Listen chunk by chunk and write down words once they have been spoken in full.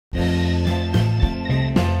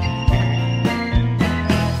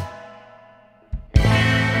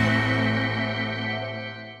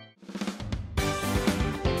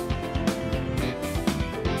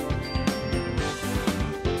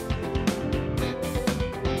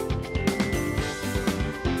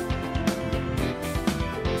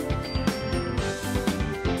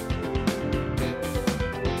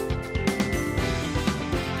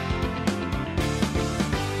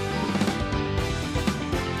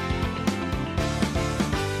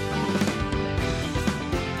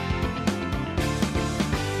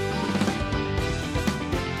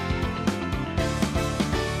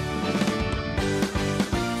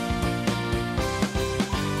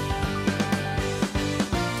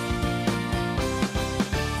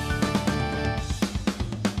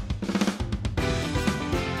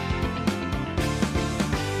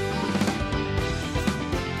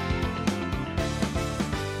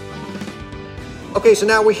Okay, so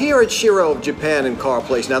now we're here at Shiro of Japan in Carle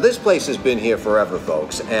Place. Now this place has been here forever,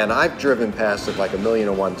 folks, and I've driven past it like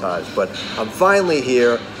 1,000,001 times, but I'm finally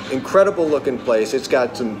here. Incredible looking place. It's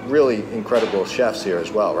got some really incredible chefs here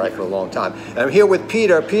as well, right, for a long time. And I'm here with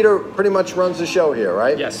Peter. Peter pretty much runs the show here,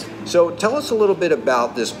 right? Yes. So tell us a little bit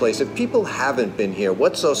about this place. If people haven't been here,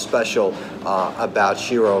 what's so special about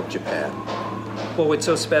Shiro of Japan? Well, what's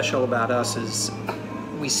so special about us is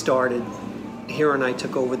we started, Hiro and I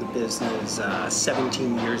took over the business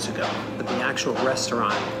 17 years ago, but the actual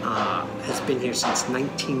restaurant has been here since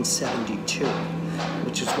 1972,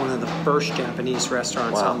 which is one of the first Japanese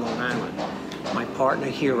restaurants on Long Island. My partner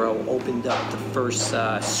Hiro opened up the first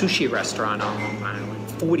sushi restaurant on Long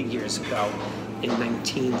Island 40 years ago in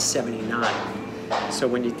 1979. So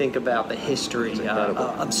when you think about the history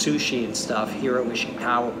of sushi and stuff, Hiro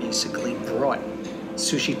Ishikawa basically brought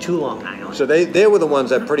sushi to Long Island. So they were the ones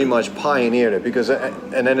that pretty much pioneered it, because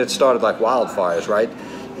and then it started like wildfires, right?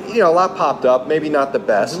 You know, a lot popped up, maybe not the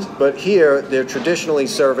best, but here they're traditionally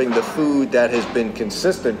serving the food that has been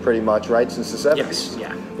consistent pretty much, right, since the 70s. Yes,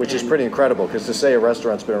 yeah. Which is pretty incredible, because to say a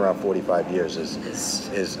restaurant's been around 45 years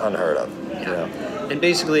is unheard of. Yeah. You know? And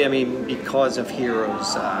basically, I mean, because of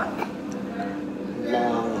Hiro's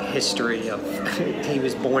long history of, he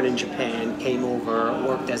was born in Japan, came over,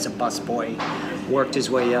 worked as a busboy, worked his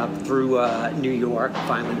way up through New York,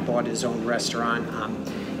 finally bought his own restaurant.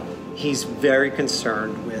 He's very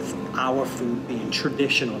concerned with our food being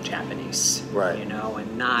traditional Japanese, right? You know,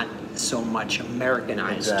 and not so much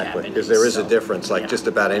Americanized Exactly, Japanese. because there is a difference. Like just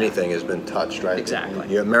about anything has been touched, right? Exactly.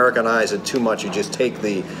 You Americanize it too much, you just take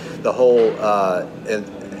the whole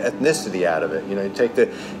ethnicity out of it. You know, you take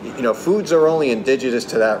foods are only indigenous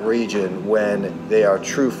to that region when they are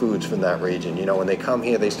true foods from that region. You know, when they come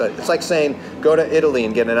here, they start. It's like saying go to Italy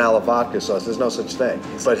and get an alla vodka sauce. There's no such thing.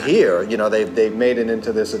 But here, you know, they've made it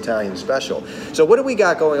into this Italian special. So what do we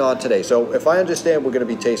got going on today? So if I understand, we're going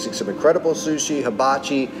to be tasting some incredible sushi,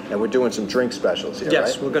 hibachi, and we're doing some drink specials here.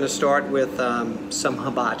 Yes, right? We're going to start with some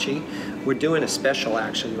hibachi. We're doing a special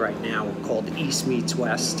actually right now called East Meets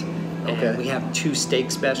West. And we have two steak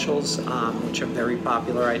specials, which are very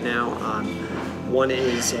popular right now. One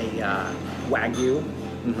is a Wagyu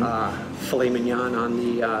filet mignon on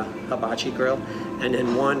the hibachi grill. And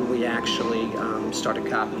then one, we actually started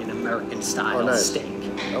copying American style steak.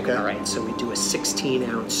 Okay. All right, so we do a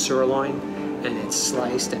 16-ounce sirloin, and it's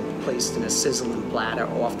sliced and placed in a sizzling platter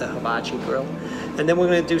off the hibachi grill. And then we're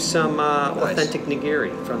going to do some authentic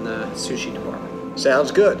nigiri from the sushi department. Sounds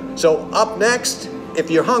good. So up next, if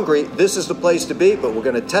you're hungry, this is the place to be, but we're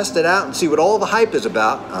going to test it out and see what all the hype is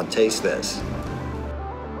about on Taste This.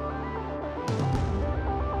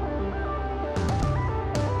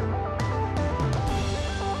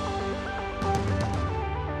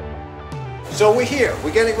 So we're here.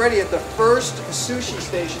 We're getting ready at the first sushi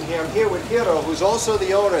station here. I'm here with Hiro, who's also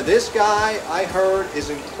the owner. This guy, I heard, is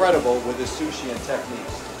incredible with his sushi and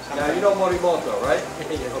techniques. Now, you know Morimoto, right?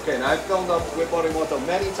 Okay, and I've filmed up with Morimoto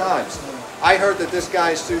many times. I heard that this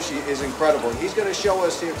guy's sushi is incredible. He's going to show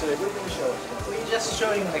us here today. What are you going to show us? We're just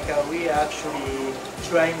showing we actually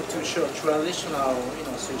trying to show traditional,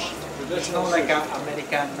 sushi. Traditional like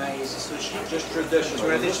Americanized sushi. Just traditional.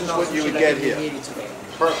 Traditional. This is what you would get here.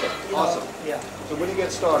 Perfect. Awesome. Yeah. So what do you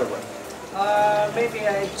get started with? Maybe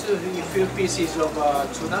I do a few pieces of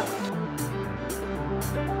tuna.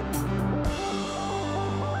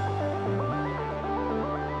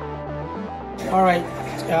 All right.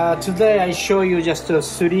 Today I show you just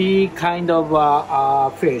three kind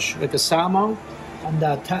of fish, like the salmon and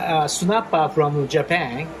the snapper from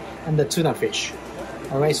Japan and the tuna fish.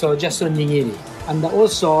 All right, so just a nigiri. And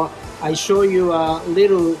also I show you a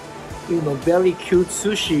little, very cute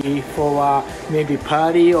sushi for maybe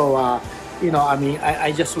party or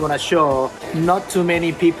I just want to show. Not too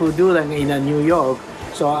many people do them in New York,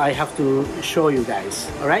 so I have to show you guys.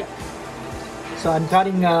 All right. So I'm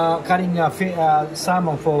cutting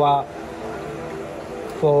salmon for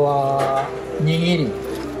nigiri.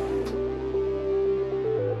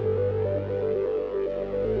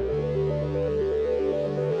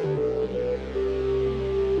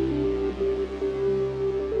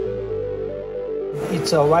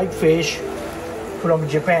 It's a white fish from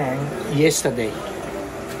Japan yesterday.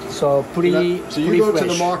 So So you go fresh. to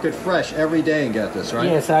the market fresh every day and get this, right?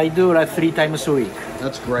 Yes, I do like 3 times a week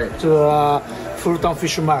That's great. to Fulton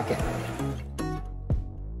Fish Market.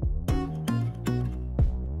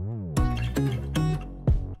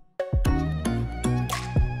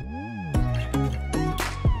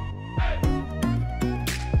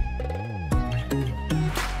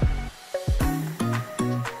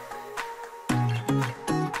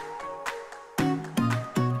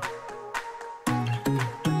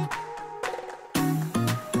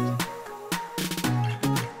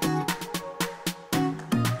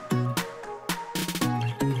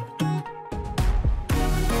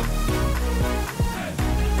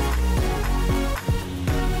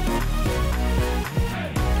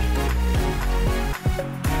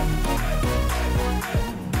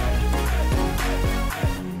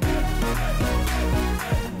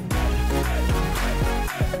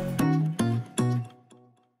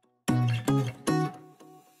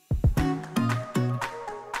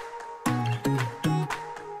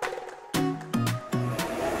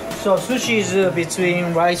 So sushi is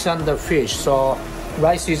between rice and the fish. So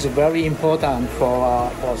rice is very important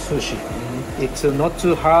for sushi. It's not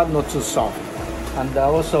too hard, not too soft. And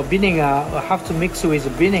also vinegar, have to mix with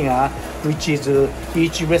vinegar, which is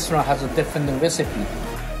each restaurant has a different recipe.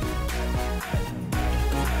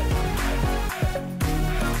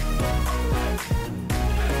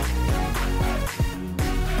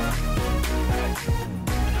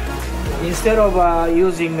 Instead of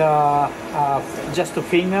using just a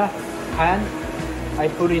finger, hand, I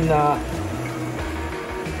put in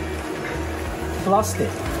plastic.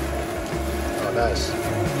 Oh, nice.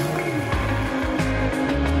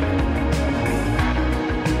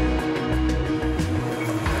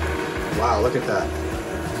 Wow, look at that.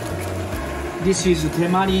 This is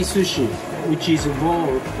temari sushi, which is a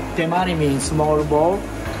bowl. Temari means small bowl.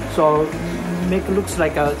 So make looks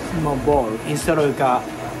like a small bowl instead of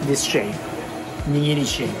this shape, nigiri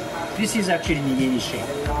shape. This is actually nigiri shape,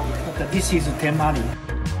 but this is temari.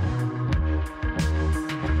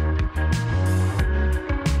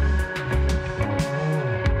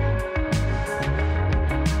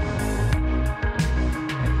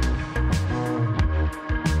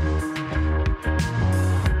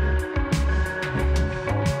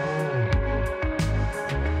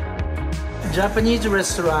 Japanese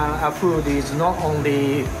restaurant food is not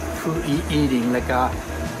only food eating, like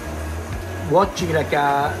watching, like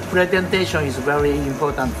presentation is very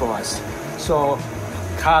important for us. So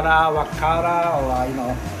color, what color,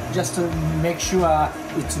 or just to make sure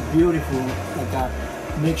it's beautiful, like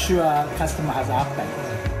make sure customer has appetite.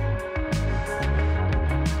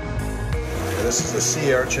 This is the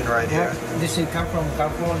sea urchin right here. This is come from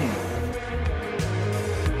California.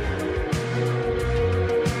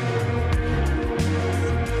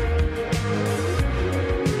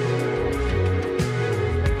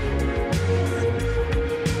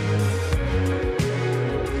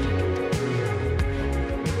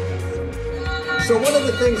 So one of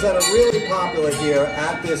the things that are really popular here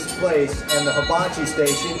at this place and the hibachi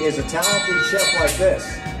station is a talented chef like this.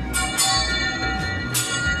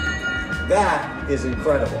 That is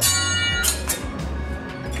incredible.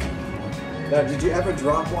 Now, did you ever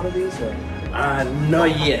drop one of these? Or?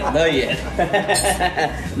 Not yet, not yet.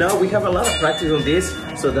 No, we have a lot of practice on this,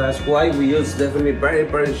 so that's why we use definitely very,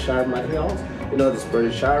 very sharp materials. It's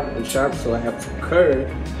very sharp and sharp, so I have to curve,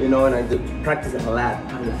 and I do practice a lot.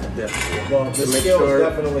 Well, the skills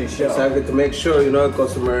definitely show. Exactly, to make sure,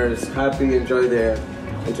 customers happy, enjoy their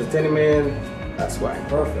entertainment. That's why.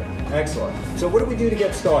 Perfect. Excellent. So what do we do to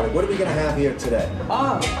get started? What are we going to have here today?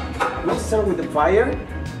 Let's start with the fire.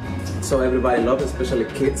 So everybody loves, especially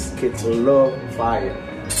kids. Kids love fire.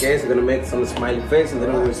 Okay, so we're gonna make some smiley face, and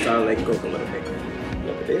then we'll start like cook a little bit.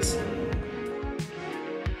 Look at this.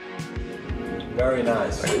 Very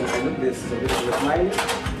nice. This is a bit of a smiley.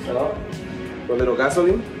 So, put a little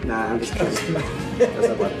gasoline. Nah, I'm just kidding. That's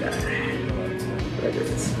about that. Look at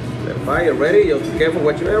this. The fire ready. You'll be careful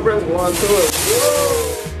what you ever. 1, 2. Whoa!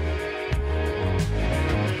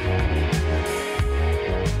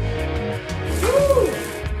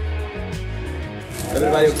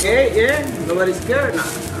 Everybody okay? Yeah? Nobody's scared? Nah.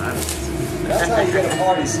 That's how you get a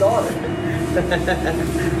party started.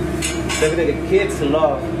 Definitely kids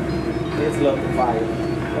love the fire.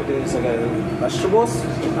 Okay, so I got vegetables.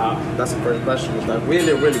 That's the first vegetables. They're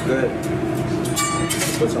really, really good.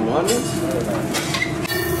 Put some onions.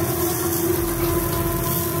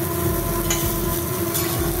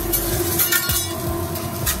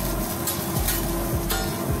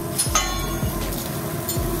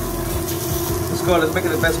 Let's go, let's make it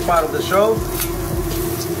the best part of the show.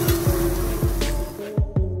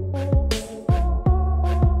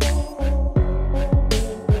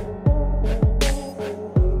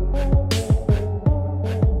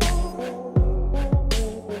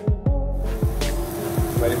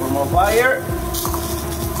 Ready for more fire?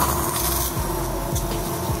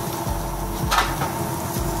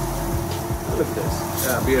 Look at this.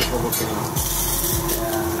 Yeah, beautiful looking.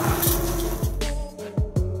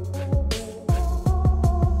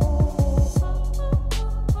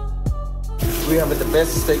 We have the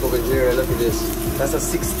best steak over here. Look at this. That's a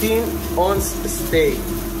 16-ounce steak.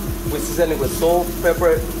 We season it with salt,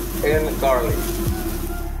 pepper, and garlic.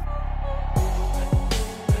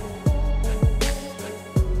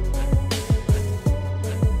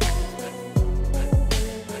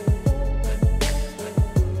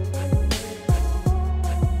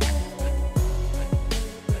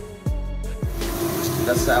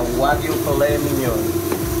 That's a Wagyu filet mignon.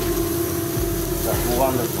 That's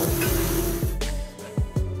wonderful.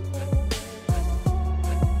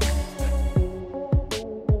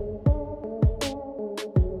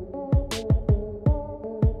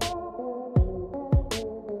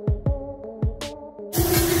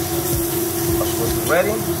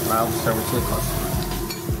 ready. Now serve it to the customer.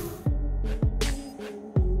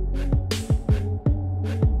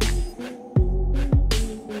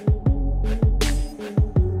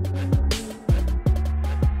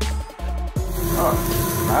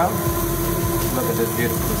 Now, look at this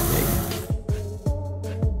beautiful steak.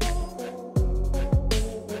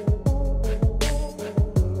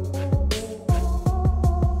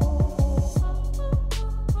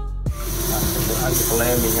 And the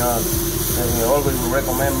filet mignon. And we always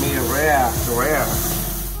recommend medium rare.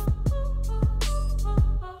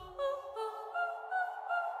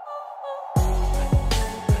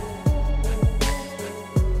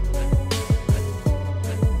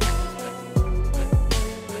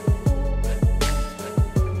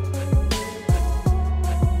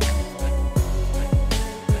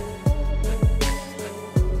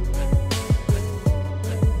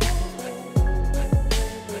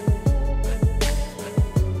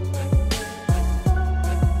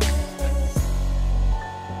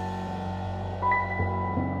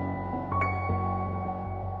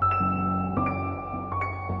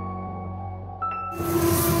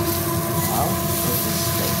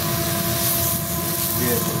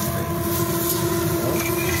 Beautiful steak. So,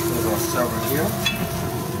 we're going to serve it here.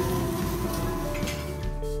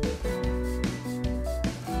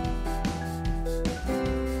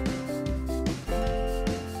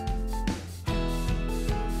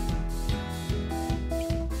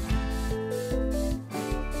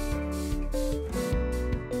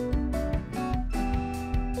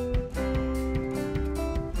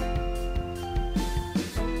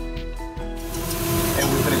 And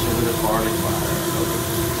we finish it with a garlic butter.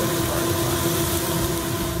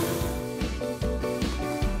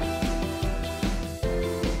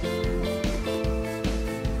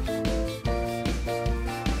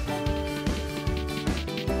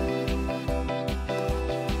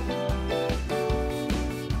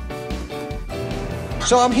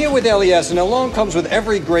 So I'm here with LES, and along comes with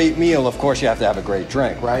every great meal, of course, you have to have a great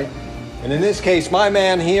drink, right? And in this case, my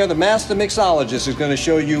man here, the master mixologist, is going to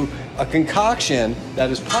show you a concoction that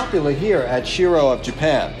is popular here at Shiro of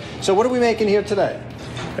Japan. So what are we making here today?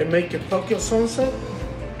 I make a Tokyo Sunset.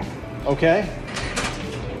 Okay.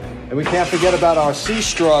 And we can't forget about our sea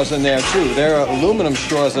straws in there too. There are aluminum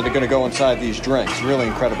straws that are going to go inside these drinks. Really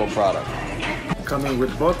incredible product. Coming with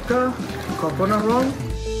vodka, coconut rum,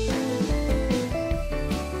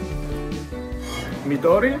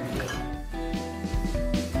 Midori,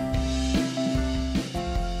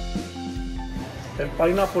 and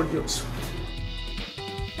pineapple juice.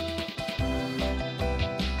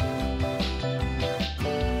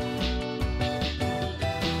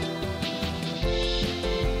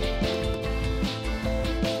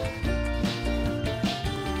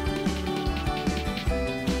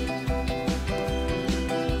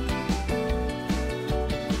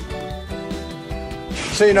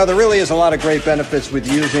 So, you know, there really is a lot of great benefits with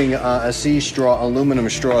using a sea straw, aluminum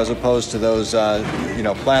straw, as opposed to those, you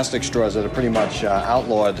know, plastic straws that are pretty much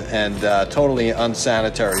outlawed and totally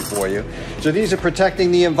unsanitary for you. So these are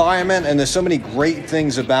protecting the environment, and there's so many great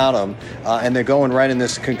things about them, and they're going right in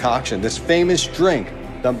this concoction, this famous drink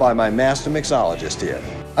done by my master mixologist here.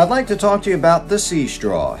 I'd like to talk to you about the sea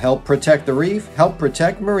straw. Help protect the reef, help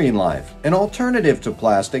protect marine life. An alternative to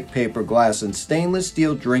plastic, paper, glass, and stainless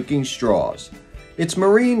steel drinking straws. It's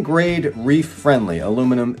marine-grade, reef-friendly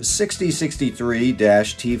aluminum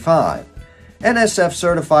 6063-T5.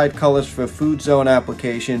 NSF-certified colors for food zone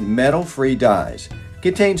application, metal-free dyes.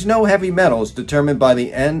 Contains no heavy metals determined by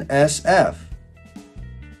the NSF.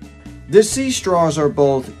 The sea straws are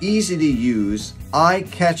both easy to use,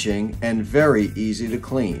 eye-catching, and very easy to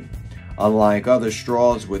clean. Unlike other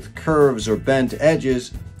straws with curves or bent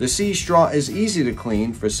edges, the sea straw is easy to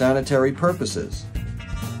clean for sanitary purposes.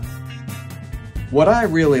 What I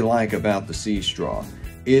really like about the sea straw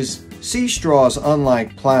is sea straws,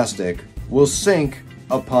 unlike plastic, will sink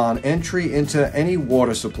upon entry into any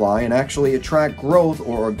water supply and actually attract growth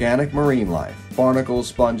or organic marine life, barnacles,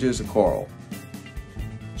 sponges, or coral.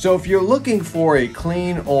 So if you're looking for a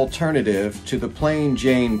clean alternative to the plain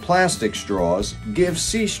Jane plastic straws, give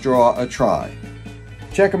sea straw a try.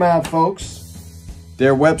 Check them out, folks.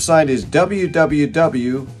 Their website is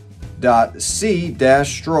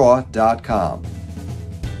www.sea-straw.com.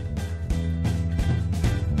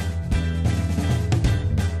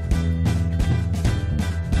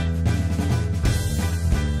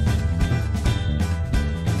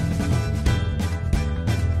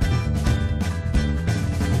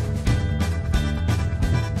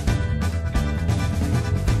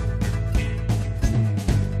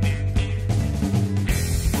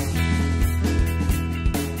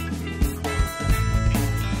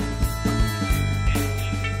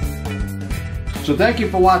 So thank you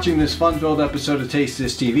for watching this fun-filled episode of Taste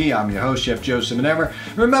This TV. I'm your host, Chef Joe Ciminera.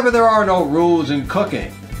 Remember, there are no rules in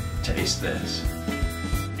cooking. Taste this.